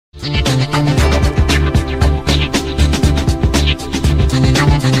Welcome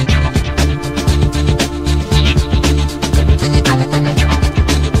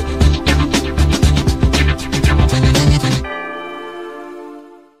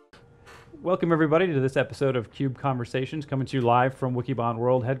everybody to this episode of Cube Conversations, coming to you live from Wikibon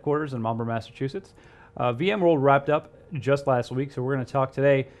World headquarters in Marlborough, Massachusetts. VMworld wrapped up just last week, so we're going to talk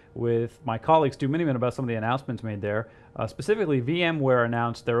today with my colleague Stu Miniman about some of the announcements made there. Specifically, VMware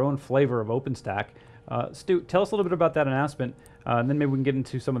announced their own flavor of OpenStack. Stu, tell us a little bit about that announcement, and then maybe we can get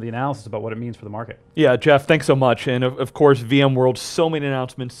into some of the analysis about what it means for the market. Yeah, Jeff, thanks so much. And of course, VMworld, so many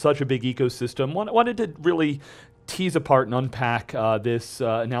announcements, such a big ecosystem. Wanted to really tease apart and unpack this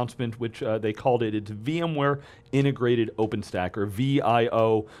announcement, which they called it's VMware Integrated OpenStack, or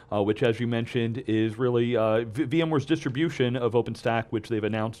VIO, which, as you mentioned, is really VMware's distribution of OpenStack, which they've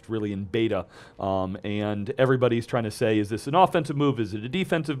announced really in beta. And everybody's trying to say, is this an offensive move? Is it a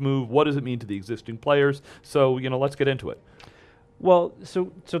defensive move? What does it mean to the existing players? So, let's get into it. Well,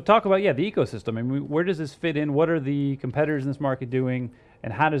 so talk about, the ecosystem. I mean, where does this fit in? What are the competitors in this market doing?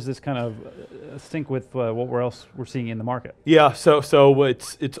 And how does this kind of sync with what we're seeing in the market? Yeah, so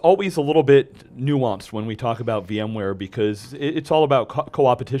it's always a little bit nuanced when we talk about VMware, because it's all about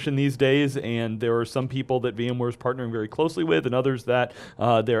co-opetition these days, and there are some people that VMware is partnering very closely with, and others that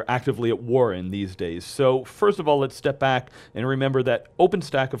they're actively at war in these days. So first of all, let's step back and remember that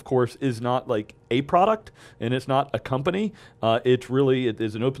OpenStack, of course, is not like a product, and it's not a company. It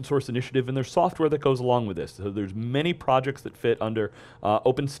is an open source initiative, and there's software that goes along with this. So there's many projects that fit under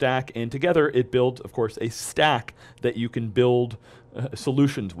OpenStack, and together it builds, of course, a stack that you can build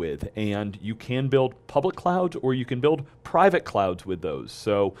solutions with, and you can build public clouds or you can build private clouds with those.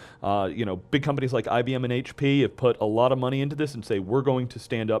 So, big companies like IBM and HP have put a lot of money into this and say, we're going to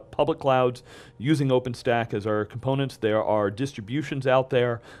stand up public clouds using OpenStack as our components. There are distributions out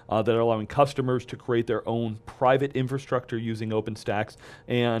there that are allowing customers to create their own private infrastructure using OpenStacks,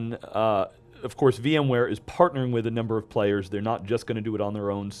 and of course, VMware is partnering with a number of players. They're not just going to do it on their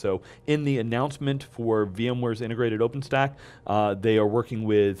own. So in the announcement for VMware's integrated OpenStack, they are working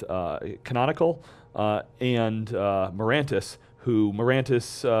with Canonical and Mirantis, who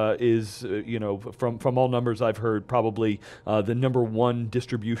Mirantis is, from all numbers I've heard, probably the #1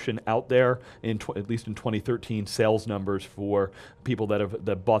 distribution out there, at least in 2013 sales numbers for people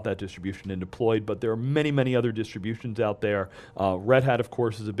that bought that distribution and deployed. But there are many, many other distributions out there. Red Hat, of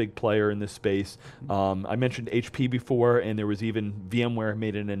course, is a big player in this space. I mentioned HP before, and there was even VMware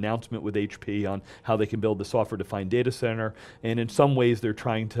made an announcement with HP on how they can build the software-defined data center. And in some ways, they're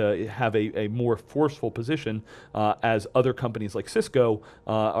trying to have a more forceful position as other companies like Cisco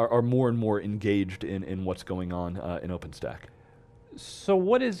are more and more engaged in what's going on in OpenStack. So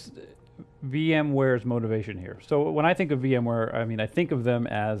what is VMware's motivation here? So when I think of VMware, I think of them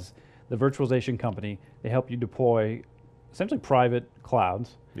as the virtualization company. They help you deploy essentially private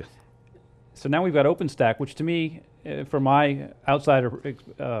clouds. Yes. So now we've got OpenStack, which to me, from my outsider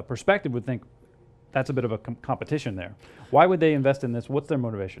perspective, would think that's a bit of a competition there. Why would they invest in this? What's their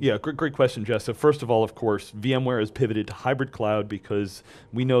motivation? Yeah, great question, Jess. So first of all, of course, VMware has pivoted to hybrid cloud because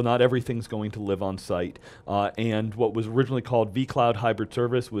we know not everything's going to live on site. And what was originally called vCloud Hybrid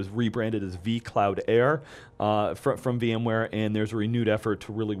Service was rebranded as vCloud Air from VMware, and there's a renewed effort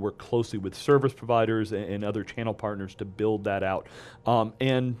to really work closely with service providers and other channel partners to build that out.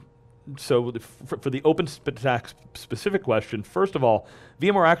 And so for the OpenStack specific question, first of all,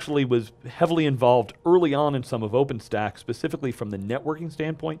 VMware actually was heavily involved early on in some of OpenStack, specifically from the networking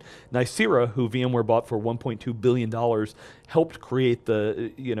standpoint. Nicira, who VMware bought for $1.2 billion, helped create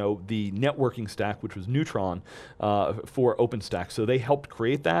the networking stack, which was Neutron, for OpenStack. So they helped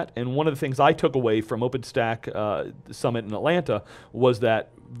create that. And one of the things I took away from OpenStack Summit in Atlanta was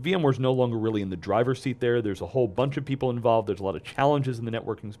that VMware's no longer really in the driver's seat there. There's a whole bunch of people involved. There's a lot of challenges in the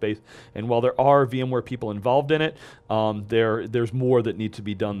networking space. And while there are VMware people involved in it, there's more that needs to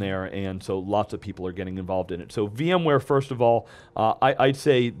be done there. And so lots of people are getting involved in it. So VMware, first of all, I'd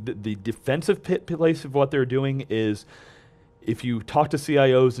say the defensive place of what they're doing is, if you talk to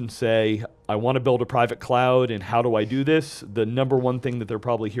CIOs and say, I want to build a private cloud and how do I do this, the #1 thing that they're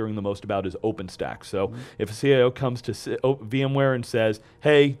probably hearing the most about is OpenStack. So if a CIO comes to VMware and says,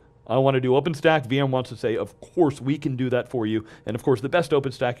 hey, I want to do OpenStack, VM wants to say, of course, we can do that for you. And of course, the best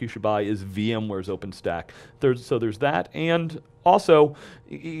OpenStack you should buy is VMware's OpenStack. So there's that. And also,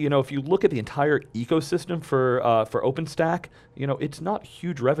 if you look at the entire ecosystem for OpenStack, it's not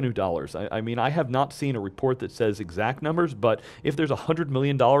huge revenue dollars. I mean, I have not seen a report that says exact numbers, but if there's $100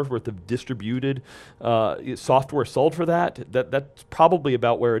 million worth of distributed software sold for that's probably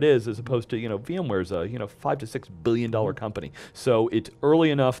about where it is, as opposed to VMware's a $5 to $6 billion company. So it's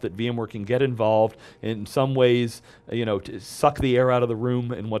early enough that VMware can get involved in some ways, to suck the air out of the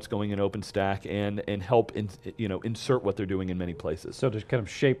room in what's going in OpenStack and help insert what they're doing in many places. So to kind of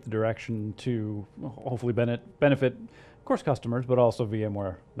shape the direction to hopefully benefit, of course, customers, but also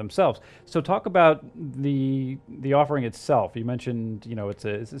VMware themselves. So talk about the offering itself. You mentioned, it's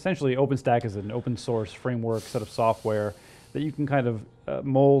essentially OpenStack is an open source framework set of software that you can kind of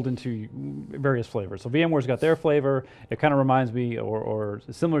mold into various flavors. So VMware's got their flavor. It kind of reminds me, or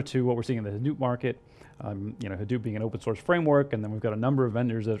similar to what we're seeing in the Hadoop market. Hadoop being an open source framework, and then we've got a number of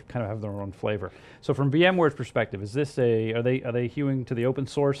vendors that kind of have their own flavor. So from VMware's perspective, is this are they hewing to the open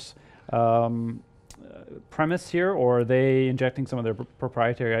source premise here, or are they injecting some of their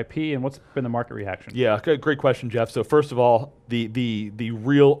proprietary IP, and what's been the market reaction? Yeah, great question, Jeff. So first of all, the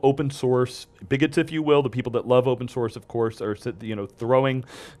real open source bigots, if you will, the people that love open source, of course, are throwing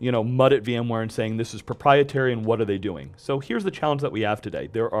mud at VMware and saying this is proprietary and what are they doing? So here's the challenge that we have today.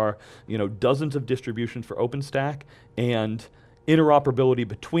 There are dozens of distributions for OpenStack, and interoperability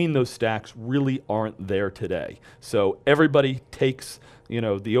between those stacks really aren't there today. So everybody takes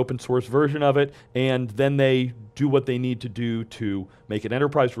the open source version of it, and then they do what they need to do to make it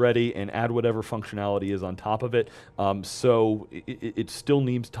enterprise ready and add whatever functionality is on top of it. So it still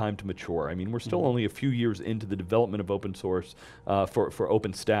needs time to mature. I mean, we're still only a few years into the development of open source for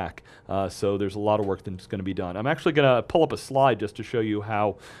OpenStack. So there's a lot of work that's going to be done. I'm actually going to pull up a slide just to show you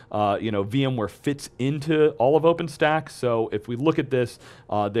how VMware fits into all of OpenStack. So if we look at this,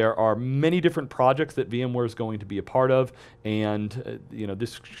 there are many different projects that VMware is going to be a part of, and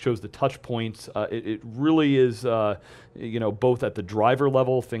this shows the touch points. It really is both at the driver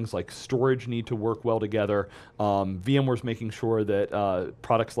level, things like storage need to work well together. VMware's making sure that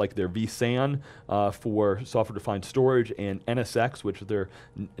products like their vSAN for software-defined storage and NSX, which is their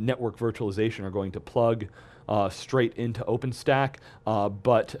network virtualization, are going to plug straight into OpenStack,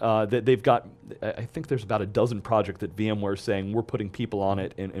 but they've got, I think there's about a dozen projects that VMware is saying we're putting people on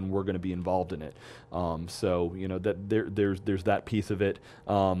it and we're going to be involved in it. So that there's that piece of it.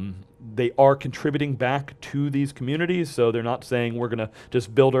 They are contributing back to these communities, so they're not saying we're going to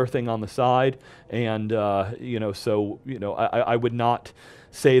just build our thing on the side. And I would not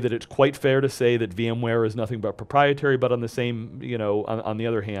say that it's quite fair to say that VMware is nothing but proprietary, but on the same, on the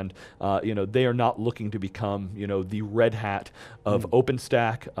other hand, they are not looking to become, the Red Hat of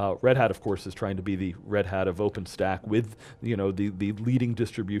OpenStack. Red Hat, of course, is trying to be the Red Hat of OpenStack with, the leading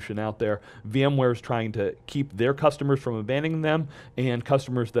distribution out there. VMware is trying to keep their customers from abandoning them, and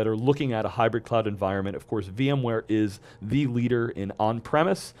customers that are looking at a hybrid cloud environment. Of course, VMware is the leader in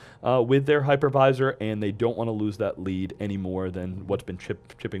on-premise with their hypervisor, and they don't want to lose that lead any more than what's been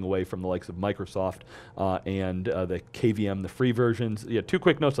chipping away from the likes of Microsoft and the KVM, the free versions. Yeah, two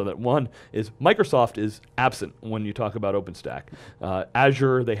quick notes on that. One is Microsoft is absent when you talk about OpenStack.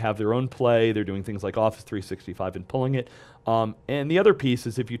 Azure, they have their own play. They're doing things like Office 365 and pulling it. And the other piece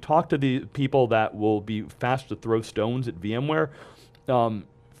is if you talk to the people that will be fast to throw stones at VMware,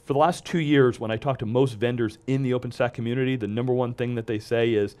 for the last 2 years, when I talk to most vendors in the OpenStack community, the number one thing that they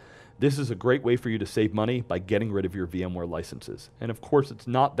say is, this is a great way for you to save money by getting rid of your VMware licenses. And of course, it's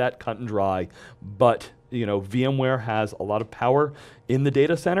not that cut and dry, but VMware has a lot of power in the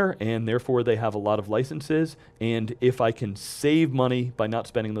data center, and therefore they have a lot of licenses. And if I can save money by not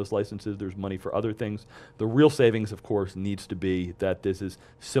spending those licenses, there's money for other things. The real savings, of course, needs to be that this is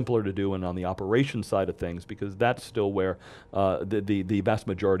simpler to do and on the operations side of things, because that's still where the vast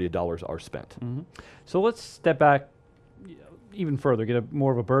majority of dollars are spent. Mm-hmm. So let's step back even further, get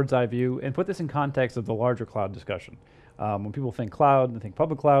more of a bird's eye view, and put this in context of the larger cloud discussion. When people think cloud, they think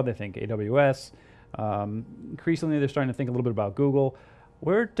public cloud, they think AWS. Increasingly, they're starting to think a little bit about Google.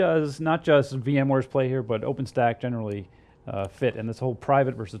 Where does not just VMware's play here, but OpenStack generally fit in this whole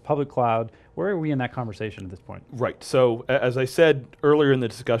private versus public cloud? Where are we in that conversation at this point? Right. So as I said earlier in the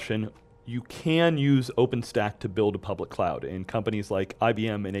discussion, you can use OpenStack to build a public cloud, and companies like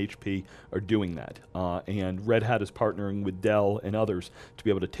IBM and HP are doing that. And Red Hat is partnering with Dell and others to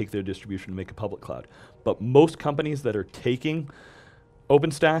be able to take their distribution and make a public cloud. But most companies that are taking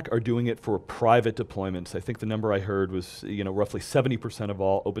OpenStack are doing it for private deployments. I think the number I heard was, roughly 70% of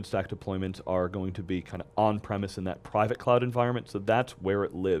all OpenStack deployments are going to be kind of on-premise in that private cloud environment, so that's where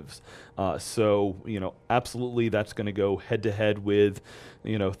it lives. Absolutely that's going to go head-to-head with,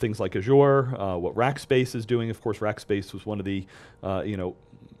 things like Azure, what Rackspace is doing. Of course, Rackspace was one of the,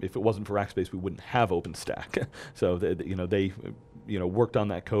 if it wasn't for Rackspace, we wouldn't have OpenStack. So they worked on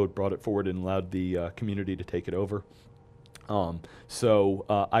that code, brought it forward, and allowed the community to take it over.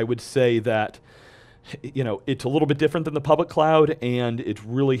 I would say that it's a little bit different than the public cloud, and it's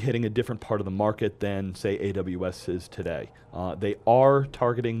really hitting a different part of the market than, say, AWS is today. They are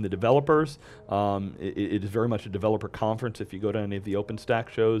targeting the developers. It is very much a developer conference if you go to any of the OpenStack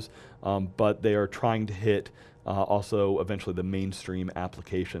shows, but they are trying to hit also eventually the mainstream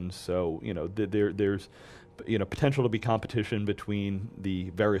applications. So there's potential to be competition between the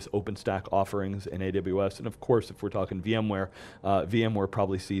various OpenStack offerings in AWS. And of course, if we're talking VMware, VMware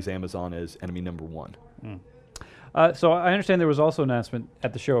probably sees Amazon as enemy number one. So I understand there was also an announcement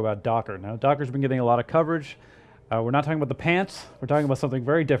at the show about Docker. Now, Docker's been getting a lot of coverage. We're not talking about the pants. We're talking about something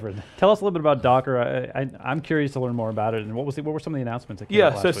very different. Tell us a little bit about Docker. I'm curious to learn more about it. And what were some of the announcements that came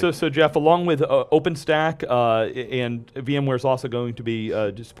out last week? So Jeff, along with OpenStack, and VMware is also going to be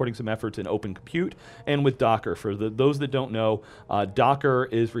supporting some efforts in Open Compute and with Docker. For those that don't know, Docker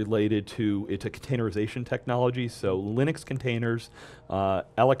is related to, it's a containerization technology. So Linux containers,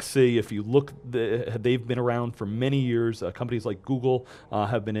 LXC, if you look, they've been around for many years. Companies like Google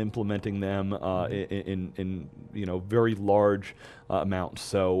have been implementing them in very large amounts.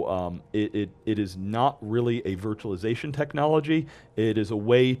 So it is not really a virtualization technology. It is a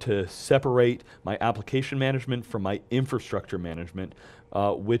way to separate my application management from my infrastructure management,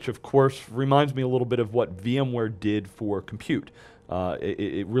 which of course reminds me a little bit of what VMware did for compute.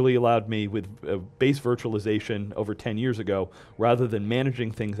 It really allowed me with base virtualization over 10 years ago, rather than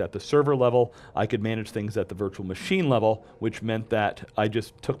managing things at the server level, I could manage things at the virtual machine level, which meant that I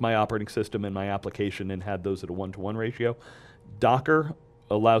just took my operating system and my application and had those at a 1-to-1 ratio. Docker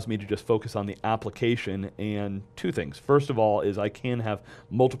allows me to just focus on the application, and two things. First of all is I can have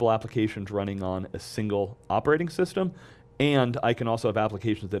multiple applications running on a single operating system, and I can also have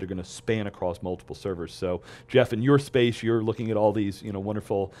applications that are going to span across multiple servers. So, Jeff, in your space, you're looking at all these,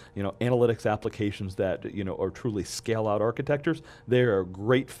 wonderful, analytics applications that, are truly scale-out architectures. They're a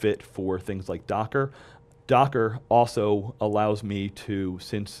great fit for things like Docker. Docker also allows me to,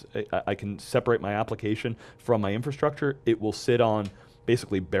 since I can separate my application from my infrastructure, it will sit on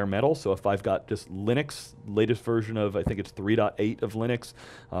basically bare metal. So if I've got just Linux, latest version of, I think it's 3.8 of Linux,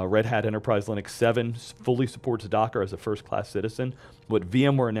 Red Hat Enterprise Linux 7 fully supports Docker as a first-class citizen. What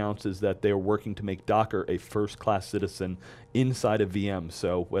VMware announced is that they're working to make Docker a first-class citizen inside of VM.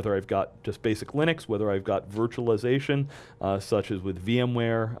 So whether I've got just basic Linux, whether I've got virtualization, such as with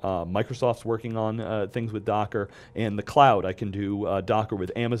VMware, Microsoft's working on things with Docker, and the cloud, I can do Docker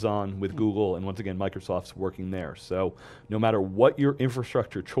with Amazon, with Google, and once again, Microsoft's working there. So no matter what your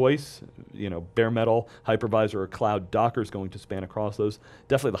infrastructure choice, bare metal, hypervisor, or cloud, Docker is going to span across those.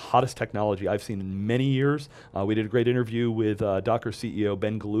 Definitely the hottest technology I've seen in many years. We did a great interview with Docker CEO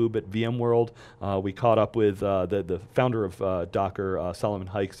Ben Galoob at VMworld. We caught up with the founder of Docker, Solomon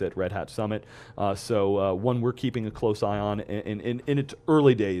Hykes, at Red Hat Summit. One we're keeping a close eye on, and in its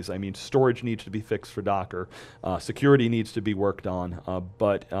early days. I mean, storage needs to be fixed for Docker. Security needs to be worked on,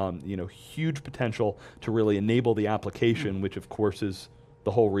 but huge potential to really enable the application, which of course is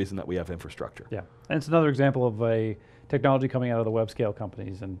the whole reason that we have infrastructure. Yeah, and it's another example of a technology coming out of the web scale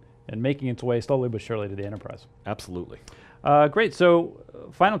companies and making its way slowly but surely to the enterprise. Absolutely. Great. So,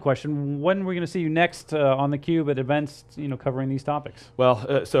 final question: when are we going to see you next on theCUBE at events, covering these topics? Well,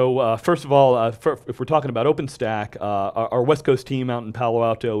 first of all, if we're talking about OpenStack, our West Coast team out in Palo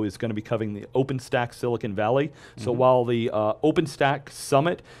Alto is going to be covering the OpenStack Silicon Valley. So while the OpenStack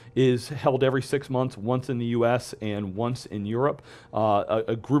Summit is held every 6 months, once in the US and once in Europe,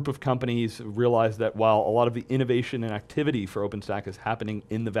 a group of companies realized that while a lot of the innovation and activity for OpenStack is happening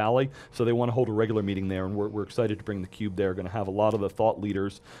in the Valley, so they want to hold a regular meeting there, and we're excited to bring theCUBE there. Going to have a lot of the thought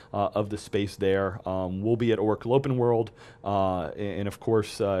leaders of the space there. We'll be at Oracle OpenWorld, and of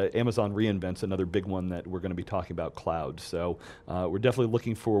course Amazon reInvent's another big one that we're going to be talking about cloud. So we're definitely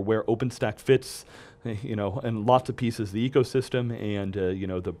looking for where OpenStack fits, and lots of pieces of the ecosystem, and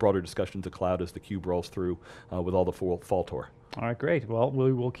the broader discussions of cloud as theCUBE rolls through with all the fall tour. All right, great. Well,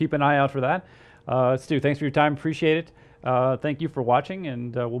 we will keep an eye out for that. Stu, thanks for your time. Appreciate it. Thank you for watching,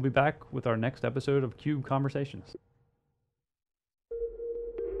 and we'll be back with our next episode of CUBE Conversations.